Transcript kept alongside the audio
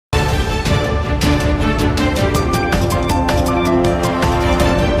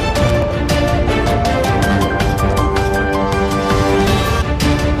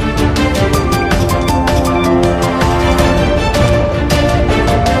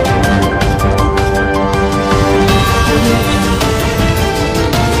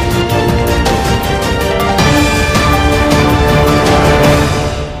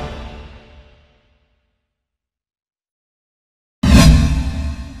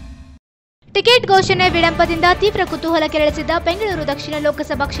Ticket ಘೋಷಣೆ ವಿಳಂಬದಿಂದ ತೀವ್ರ ಕುತೂಹಲ ಕೆರಳಿಸಿದ್ದ ಬೆಂಗಳೂರು ದಕ್ಷಿಣ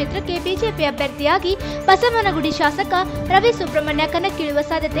ಲೋಕಸಭಾ ಕ್ಷೇತ್ರಕ್ಕೆ ಬಿಜೆಪಿ ಅಭ್ಯರ್ಥಿಯಾಗಿ ಬಸವನಗುಡಿ ಶಾಸಕ ರವಿ ಸುಬ್ರಹ್ಮಣ್ಯ ಕಣಕ್ಕಿಳಿಯುವ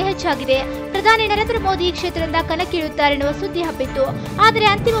ಸಾಧ್ಯತೆ ಹೆಚ್ಚಾಗಿದೆ. ಪ್ರಧಾನಿ ನರೇಂದ್ರ ಮೋದಿ ಈ ಕ್ಷೇತ್ರದಿಂದ ಕಣಕ್ಕಿಳಿಯುತ್ತಾರೆನ್ನುವ ಸುದ್ದಿ ಹಬ್ಬಿತ್ತು. ಆದರೆ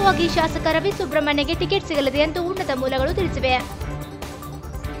ಅಂತಿಮವಾಗಿ ಶಾಸಕ ರವಿ ಸುಬ್ರಹ್ಮಣ್ಯಗೆ ಟಿಕೆಟ್ ಸಿಗಲಿದೆ ಎಂದು ಉನ್ನತ ಮೂಲಗಳು ತಿಳಿಸಿವೆ.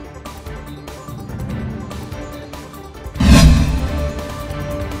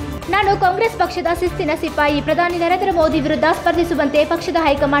 ನಾನು ಕಾಂಗ್ರೆಸ್ ಪಕ್ಷದ ಶಿಸ್ತಿನ ಸಿಪಾಯಿ. ಪ್ರಧಾನಿ ನರೇಂದ್ರ ಮೋದಿ ವಿರುದ್ಧ ಸ್ಪರ್ಧಿಸುವಂತೆ ಪಕ್ಷದ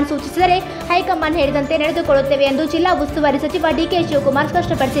ಹೈಕಮಾಂಡ್ ಸೂಚಿಸಿದರೆ ಹೈಕಮಾಂಡ್ ಹೇಳಿದಂತೆ ನಡೆದುಕೊಳ್ಳುತ್ತೇವೆ ಎಂದು ಜಿಲ್ಲಾ ಉಸ್ತುವಾರಿ ಸಚಿವ ಡಿಕೆ ಶಿವಕುಮಾರ್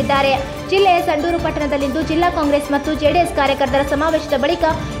ಸ್ಪಷ್ಟಪಡಿಸಿದ್ದಾರೆ. ಜಿಲ್ಲೆಯ ಸಂಡೂರು ಪಟ್ಟಣದಲ್ಲಿಂದು ಜಿಲ್ಲಾ ಕಾಂಗ್ರೆಸ್ ಮತ್ತು ಜೆಡಿಎಸ್ ಕಾರ್ಯಕರ್ತರ ಸಮಾವೇಶದ ಬಳಿಕ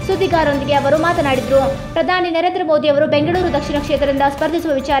ಸುದ್ದಿಗಾರರೊಂದಿಗೆ ಅವರು ಮಾತನಾಡಿದರು. ಪ್ರಧಾನಿ ನರೇಂದ್ರ ಮೋದಿ ಅವರು ಬೆಂಗಳೂರು ದಕ್ಷಿಣ ಕ್ಷೇತ್ರದಿಂದ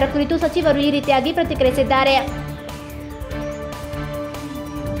ಸ್ಪರ್ಧಿಸುವ ವಿಚಾರ ಕುರಿತು ಸಚಿವರು ಈ ರೀತಿಯಾಗಿ ಪ್ರತಿಕ್ರಿಯಿಸಿದ್ದಾರೆ.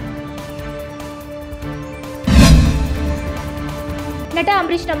 ನಟ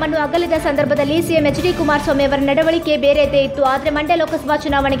ಅಂಬರೀಶ್ ನಮ್ಮನ್ನು ಅಗಲಿದ ಸಂದರ್ಭದಲ್ಲಿ ಸಿಎಂ ಎಚ್ ಡಿ ಕುಮಾರಸ್ವಾಮಿ ಅವರ ನಡವಳಿಕೆ ಬೇರೆಯದೇ ಇತ್ತು. ಆದರೆ ಮಂಡ್ಯ ಲೋಕಸಭಾ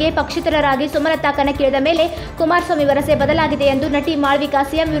ಚುನಾವಣೆಗೆ ಪಕ್ಷೇತರರಾಗಿ ಸುಮಲತಾ ಕಣಕ್ಕಿಳಿದ ಮೇಲೆ ಕುಮಾರಸ್ವಾಮಿ ವರಸೆ ಬದಲಾಗಿದೆ ಎಂದು ನಟಿ ಮಾಳ್ವಿಕಾ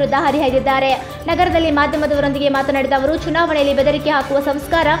ಸಿಎಂ ವಿರುದ್ಧ ಹರಿಹಾಯ್ದಿದ್ದಾರೆ. ನಗರದಲ್ಲಿ ಮಾಧ್ಯಮದವರೊಂದಿಗೆ ಮಾತನಾಡಿದ ಅವರು, ಚುನಾವಣೆಯಲ್ಲಿ ಬೆದರಿಕೆ ಹಾಕುವ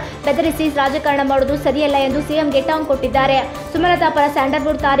ಸಂಸ್ಕಾರ, ಬೆದರಿಸಿ ರಾಜಕಾರಣ ಮಾಡುವುದು ಸರಿಯಲ್ಲ ಎಂದು ಸಿಎಂಗೆ ಟಾಂಗ್ ಕೊಟ್ಟಿದ್ದಾರೆ. ಸುಮಲತಾ ಪರ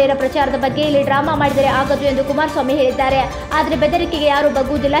ಸ್ಯಾಂಡಲ್ವುಡ್ ತಾರೆಯರ ಪ್ರಚಾರದ ಬಗ್ಗೆ ಇಲ್ಲಿ ಡ್ರಾಮಾ ಮಾಡಿದರೆ ಆಗದು ಎಂದು ಕುಮಾರಸ್ವಾಮಿ ಹೇಳಿದ್ದಾರೆ. ಆದರೆ ಬೆದರಿಕೆಗೆ ಯಾರೂ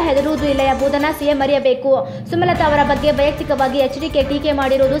ಬಗ್ಗುವುದಿಲ್ಲ, ಹೆದರುವುದೂ ಇಲ್ಲ ಎಂಬುದನ್ನು ಸಿಎಂ ಅರಿಯಬೇಕು. ಸುಮಲತಾ ಅವರ ಬಗ್ಗೆ ವೈಯಕ್ತಿಕವಾಗಿ ಎಚ್ಡಿಕೆ ಟೀಕೆ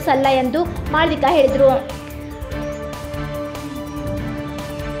ಮಾಡಿರುವುದು ಸಲ್ಲ ಎಂದು ಮಾಳ್ವಿಕಾ ಹೇಳಿದರು.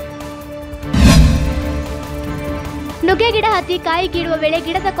 ನುಗ್ಗೆ ಗಿಡ ಹತ್ತಿ ಕಾಯಿ ಕೀಳುವ ವೇಳೆ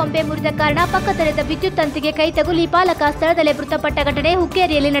ಗಿಡದ ಕೊಂಬೆ ಮುರಿದ ಕಾರಣ ಪಕ್ಕದಲ್ಲಿದ್ದ ವಿದ್ಯುತ್ ತಂತಿಗೆ ಕೈ ತಗುಲಿ ಬಾಲಕ ಸ್ಥಳದಲ್ಲೇ ಮೃತಪಟ್ಟ ಘಟನೆ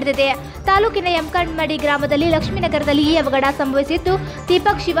ಹುಕ್ಕೇರಿಯಲ್ಲಿ ನಡೆದಿದೆ. ತಾಲೂಕಿನ ಯಮಕನ್ಮಡಿ ಗ್ರಾಮದಲ್ಲಿ ಲಕ್ಷ್ಮೀನಗರದಲ್ಲಿ ಈ ಅವಘಡ ಸಂಭವಿಸಿದ್ದು,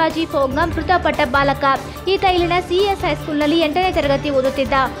 ದೀಪಕ್ ಶಿವಾಜಿ ಫೋಂಗಂ ಮೃತಪಟ್ಟ ಬಾಲಕ. ಈತ ಇಲ್ಲಿನ ಸಿಎಸ್ ಹೈಸ್ಕೂಲ್ನಲ್ಲಿ 8ನೇ ತರಗತಿ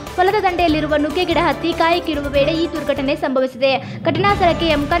ಓದುತ್ತಿದ್ದ. ಹೊಲದ ದಂಡೆಯಲ್ಲಿರುವ ನುಗ್ಗೆ ಗಿಡ ಹತ್ತಿ ಕಾಯಿ ಕೀಳುವ ವೇಳೆ ಈ ದುರ್ಘಟನೆ ಸಂಭವಿಸಿದೆ. ಘಟನಾ ಸ್ಥಳಕ್ಕೆ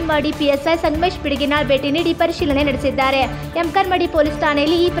ಯಮಕನ್ಮಡಿ ಪಿಎಸ್ಐ ಸಂಗಮೇಶ್ ಪಿಡಿಗಿನಾಳ್ ಭೇಟಿ ನೀಡಿ ಪರಿಶೀಲನೆ ನಡೆಸಿದ್ದಾರೆ. ಯಮಕನ್ಮಡಿ ಪೊಲೀಸ್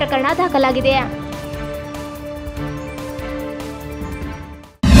ಠಾಣೆಯಲ್ಲಿ ಈ ಪ್ರಕರಣ ದಾಖಲಾಗಿದೆ.